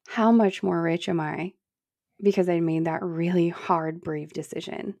 how much more rich am I because I made that really hard, brave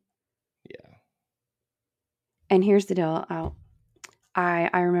decision? Yeah. And here's the deal.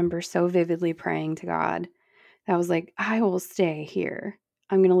 I remember so vividly praying to God that I was like, I will stay here.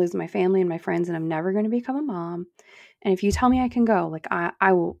 I'm going to lose my family and my friends, and I'm never going to become a mom. And if you tell me I can go, like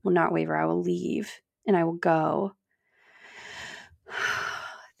I will not waver. I will leave and I will go.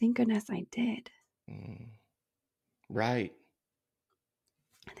 Thank goodness I did. Right.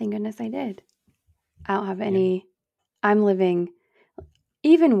 Thank goodness I did. I don't have any, I'm living,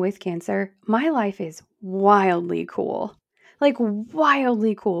 even with cancer, my life is wildly cool. Like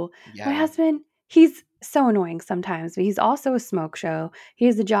wildly cool. My Yeah. husband, he's so annoying sometimes, but he's also a smoke show. He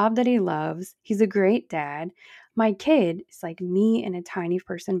has a job that he loves. He's a great dad. My kid is like me in a tiny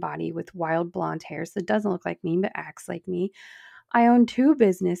person body with wild blonde hair, so it doesn't look like me, but acts like me. I own 2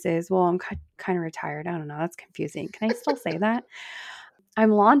 businesses. Well, I'm kind of retired. I don't know. That's confusing. Can I still say that?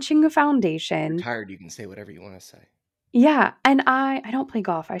 I'm launching a foundation. Retired, you can say whatever you want to say. Yeah, and I don't play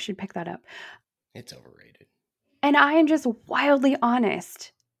golf. I should pick that up. It's overrated. And I am just wildly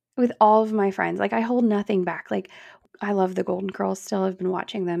honest with all of my friends. Like I hold nothing back. Like I love the Golden Girls still. I've been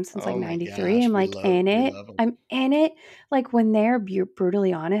watching them since like Oh my 93. gosh, I'm like in we it. love them. I'm in it. Like when they're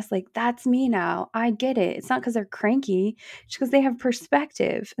brutally honest, like that's me now. I get it. It's not because they're cranky, it's because they have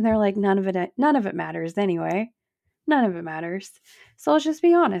perspective. And they're like, none of it matters anyway. None of it matters. So let's just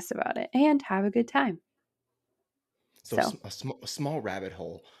be honest about it and have a good time. So a small rabbit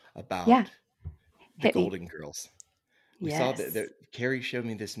hole Yeah, about the hit me. Golden Girls. We saw that Carrie showed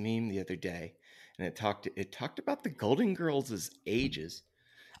me this meme the other day, and it talked about the Golden Girls' ages.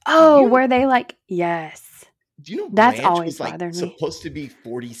 Oh, were they like, yes. Do you know That's Blanche always was like bothered me. supposed to be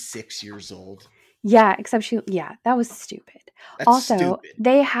 46 years old? Yeah, except that was stupid. That's Also, stupid.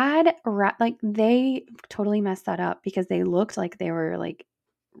 they had like they totally messed that up because they looked like they were like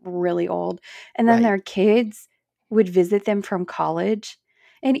really old. And then Right. their kids would visit them from college.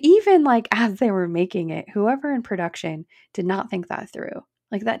 And even like as they were making it, whoever in production did not think that through.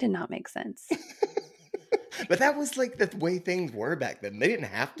 Like that did not make sense. But that was like the way things were back then. They didn't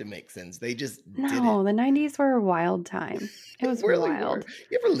have to make sense. They just did it. No, the 90s were a wild time. It was really wild. were.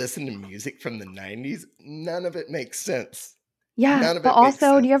 You ever listen to music from the 90s? None of it makes sense. Yeah, None of but it makes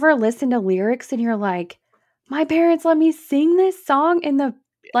also, sense. do you ever listen to lyrics and you're like, my parents let me sing this song in the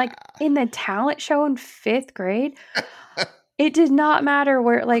in the talent show in 5th grade? It did not matter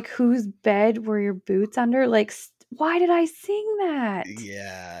where like whose bed were your boots under. Like, why did I sing that?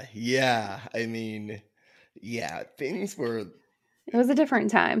 Yeah. I mean, yeah, things were. It was a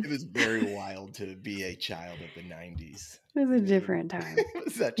different time. It was very wild to be a child of the 90s. It was a different time. It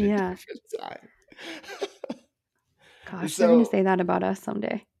was such a different time. Gosh, they're gonna say that about us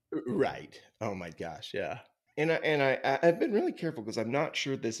someday. Right. Oh my gosh, yeah. And I've been really careful because I'm not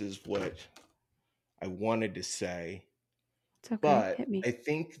sure this is what I wanted to say. It's okay. But Hit me. I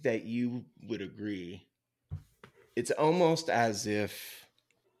think that you would agree. It's almost as if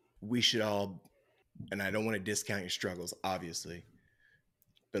we should all, and I don't want to discount your struggles, obviously,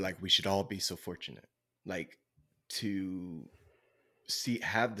 but like we should all be so fortunate, like to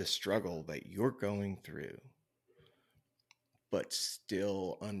have the struggle that you're going through, but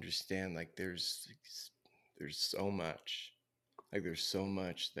still understand like there's so much, like there's so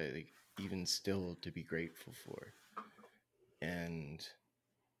much that like, even still to be grateful for. And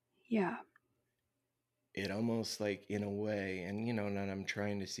yeah, it almost like in a way, and you know, and I'm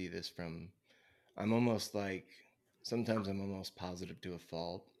trying to see this from, I'm almost like, sometimes I'm almost positive to a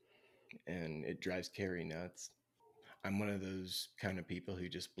fault, and it drives Carrie nuts. I'm one of those kind of people who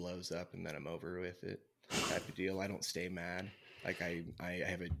just blows up and then I'm over with it type of deal. I don't stay mad. Like I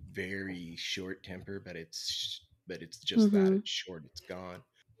have a very short temper, but it's just that it's short, it's gone.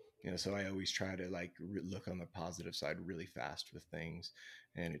 You know, so I always try to like look on the positive side really fast with things,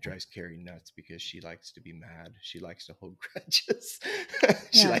 and it drives Carrie nuts because she likes to be mad. She likes to hold grudges.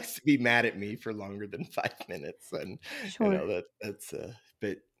 She likes to be mad at me for longer than 5 minutes, and you know that's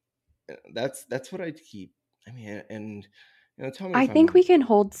what I keep. I mean, and you know, tell me. I think we can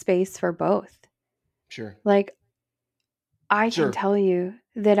hold space for both. Sure. Like, I can tell you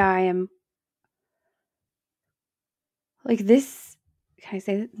that I am like this. Can I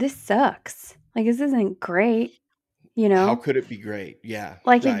say this sucks? Like this isn't great, you know? How could it be great? Yeah.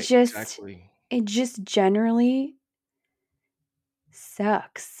 Like right, it just generally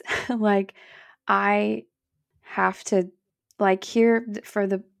sucks. Like I have to like here for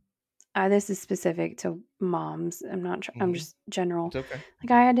the this is specific to moms. I'm not I'm just general. It's okay.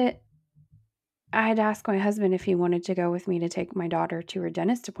 Like I had to ask my husband if he wanted to go with me to take my daughter to her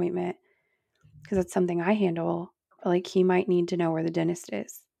dentist appointment because that's something I handle. Like he might need to know where the dentist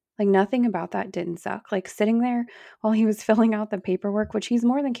is. Like nothing about that didn't suck. Like sitting there while he was filling out the paperwork, which he's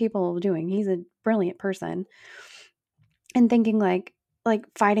more than capable of doing. He's a brilliant person. And thinking like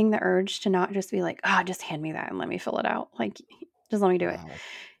fighting the urge to not just be like, just hand me that and let me fill it out. Like just let me do it.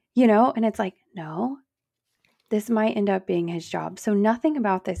 You know? And it's like, no, this might end up being his job. So nothing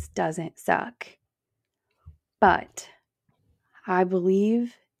about this doesn't suck. But I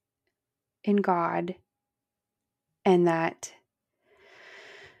believe in God and that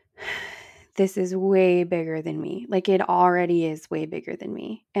this is way bigger than me. Like, it already is way bigger than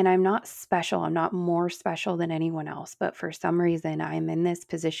me. And I'm not special. I'm not more special than anyone else. But for some reason, I'm in this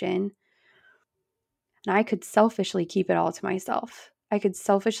position and I could selfishly keep it all to myself. I could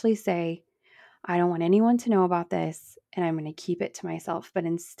selfishly say, I don't want anyone to know about this and I'm going to keep it to myself. But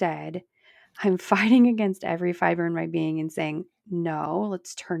instead, I'm fighting against every fiber in my being and saying, no,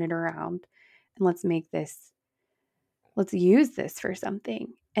 let's turn it around and let's use this for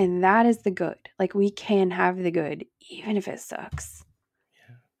something. And that is the good. Like, we can have the good, even if it sucks.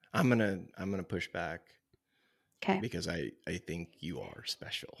 Yeah. I'm gonna push back. Okay. Because I think you are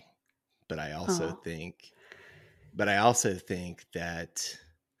special. But I also think that,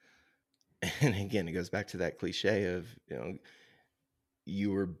 and again, it goes back to that cliche of,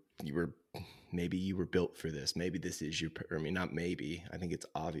 you were maybe you were built for this. Maybe this is not maybe. I think it's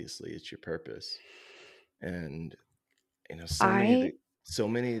your purpose. And so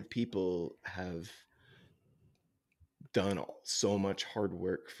many people have done so much hard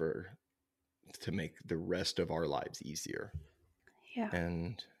work to make the rest of our lives easier. Yeah.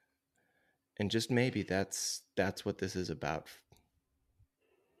 And just maybe that's what this is about.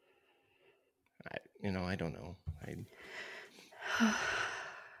 I don't know.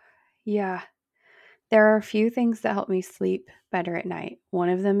 Yeah. There are a few things that help me sleep better at night. One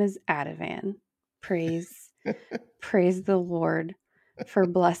of them is Ativan. Praise the Lord for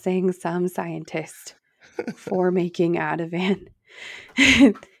blessing some scientist for making Ativan.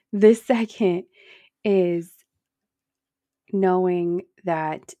 The second is knowing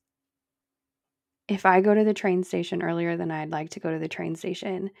that if I go to the train station earlier than I'd like to go to the train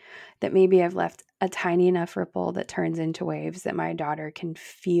station, that maybe I've left a tiny enough ripple that turns into waves that my daughter can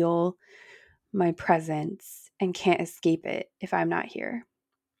feel my presence and can't escape it if I'm not here.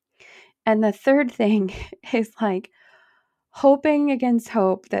 And the third thing is like hoping against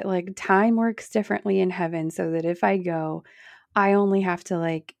hope that like time works differently in heaven so that if I go, I only have to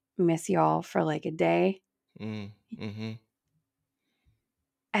like miss y'all for like a day. Mm-hmm.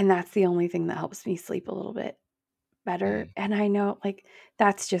 And that's the only thing that helps me sleep a little bit better. And I know like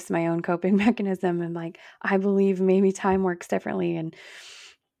that's just my own coping mechanism. And like, I believe maybe time works differently and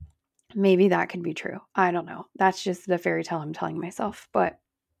maybe that could be true. I don't know. That's just the fairy tale I'm telling myself. But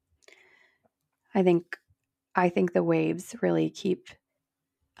I think the waves really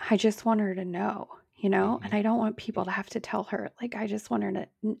I just want her to know, Mm-hmm. and I don't want people to have to tell her. Like, I just want her to,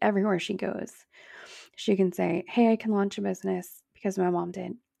 everywhere she goes, she can say, hey, I can launch a business because my mom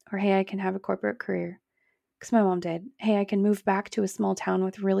did. Or, hey, I can have a corporate career because my mom did. Hey, I can move back to a small town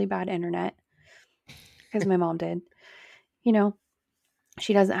with really bad internet because my mom did.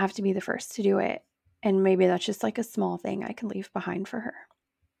 She doesn't have to be the first to do it. And maybe that's just like a small thing I can leave behind for her.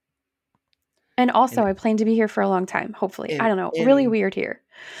 And also, I plan to be here for a long time, hopefully. I don't know. Really weird here.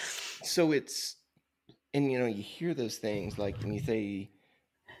 So you hear those things like, and you say,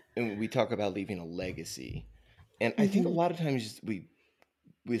 and we talk about leaving a legacy. And I think a lot of times we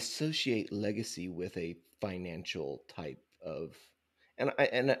associate legacy with a financial type of,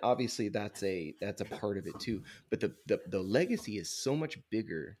 and obviously that's a part of it too. But the legacy is so much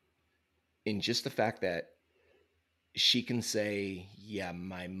bigger in just the fact that she can say, yeah,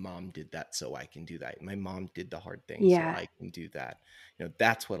 my mom did that, so I can do that. My mom did the hard thing, so I can do that.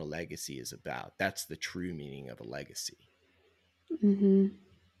 That's what a legacy is about. That's the true meaning of a legacy. Mm-hmm.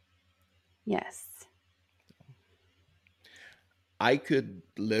 Yes. I could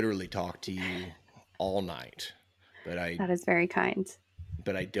literally talk to you all night, but that is very kind.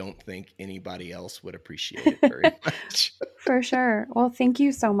 But I don't think anybody else would appreciate it very much. For sure. Well, thank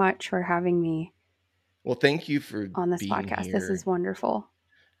you so much for having me. Well, thank you for on this being podcast. Here. This is wonderful.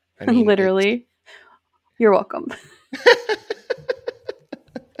 I mean, literally, you're welcome.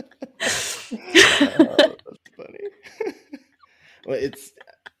 That's funny. Well, it's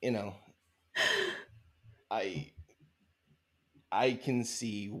I can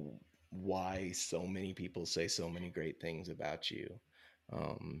see why so many people say so many great things about you,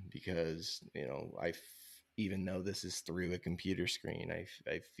 because even though this is through a computer screen,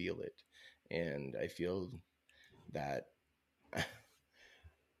 I feel it, and I feel that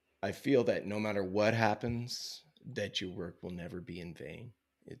no matter what happens, that your work will never be in vain.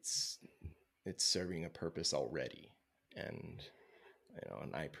 It's serving a purpose already, and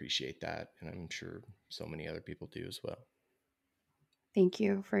and I appreciate that, and I'm sure so many other people do as well. Thank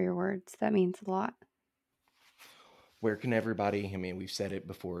you for your words. That means a lot. Where can everybody, I mean, we've said it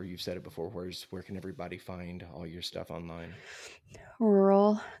before, you've said it before, where can everybody find all your stuff online?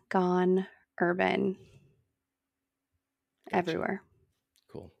 Rural, Gone, Urban. Gotcha. Everywhere.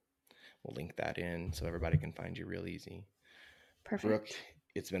 Cool. We'll link that in so everybody can find you real easy. Perfect. Brooke,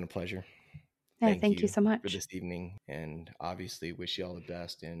 it's been a pleasure. Yeah, thank you so much for this evening, and obviously wish you all the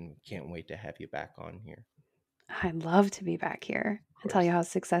best and can't wait to have you back on here. I'd love to be back here and tell you how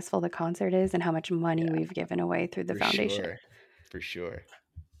successful the concert is and how much money we've given away through the foundation. For sure.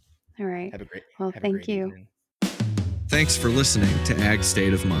 All right. Have a great thank you. Evening. Thanks for listening to Ag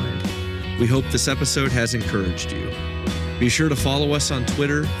State of Mind. We hope this episode has encouraged you. Be sure to follow us on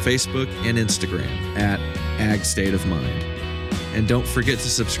Twitter, Facebook, and Instagram at Ag State of Mind. And don't forget to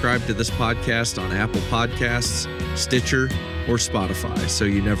subscribe to this podcast on Apple Podcasts, Stitcher, or Spotify so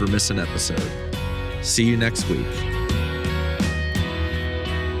you never miss an episode. See you next week.